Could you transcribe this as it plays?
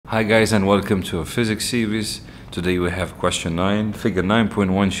Hi guys, and welcome to a physics series. Today we have question 9. Figure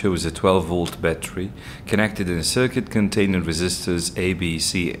 9.1 shows a 12-volt battery connected in a circuit containing resistors A, B,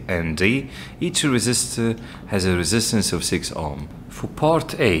 C and D. Each resistor has a resistance of 6 ohm. For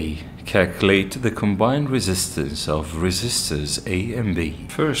part A, calculate the combined resistance of resistors A and B.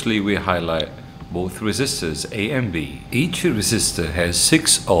 Firstly, we highlight both resistors A and B. Each resistor has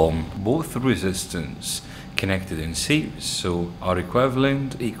 6 ohm, both resistance connected in series, so R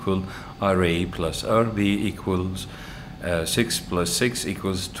equivalent equal RA plus RB equals 6 plus 6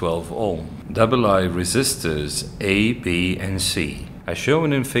 equals 12 ohm. Double I resistors A, B and C. As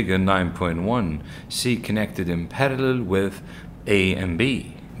shown in figure 9.1, C connected in parallel with A and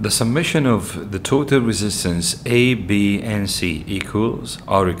B. The summation of the total resistance A, B and C equals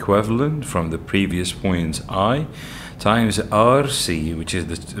R equivalent from the previous point I times RC, which is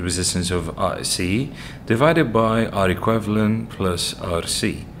the resistance of C, divided by R equivalent plus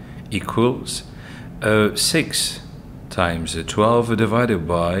RC equals 6 times 12 divided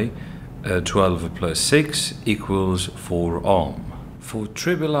by 12 plus 6 equals 4 ohm. For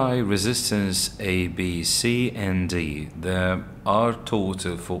triple I resistance A, B, C and D, the R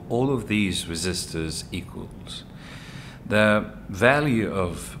total for all of these resistors equals the value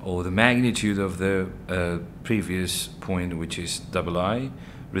of, or the magnitude of the previous point, which is double I,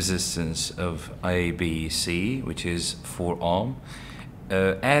 resistance of A, B, C, which is 4 ohm,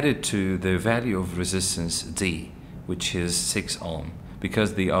 added to the value of resistance D, which is 6 ohm,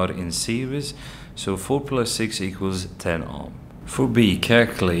 because they are in series, so 4 plus 6 equals 10 ohm. For B,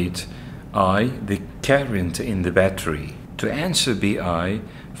 calculate I, the current in the battery. To answer BI,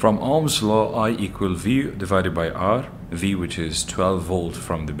 from Ohm's law, I equal V divided by R, V which is 12 volt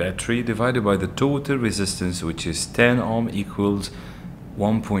from the battery, divided by the total resistance, which is 10 ohm, equals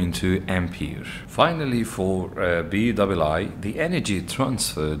 1.2 ampere. Finally, for B double I, the energy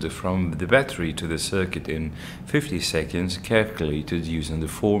transferred from the battery to the circuit in 50 seconds, calculated using the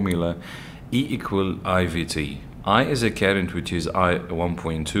formula E equal IVT. I is a current which is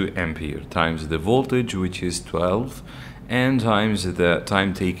 1.2 ampere times the voltage, which is 12, and times the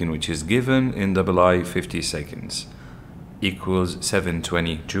time taken, which is given in double I 50 seconds, equals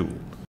 720 joule.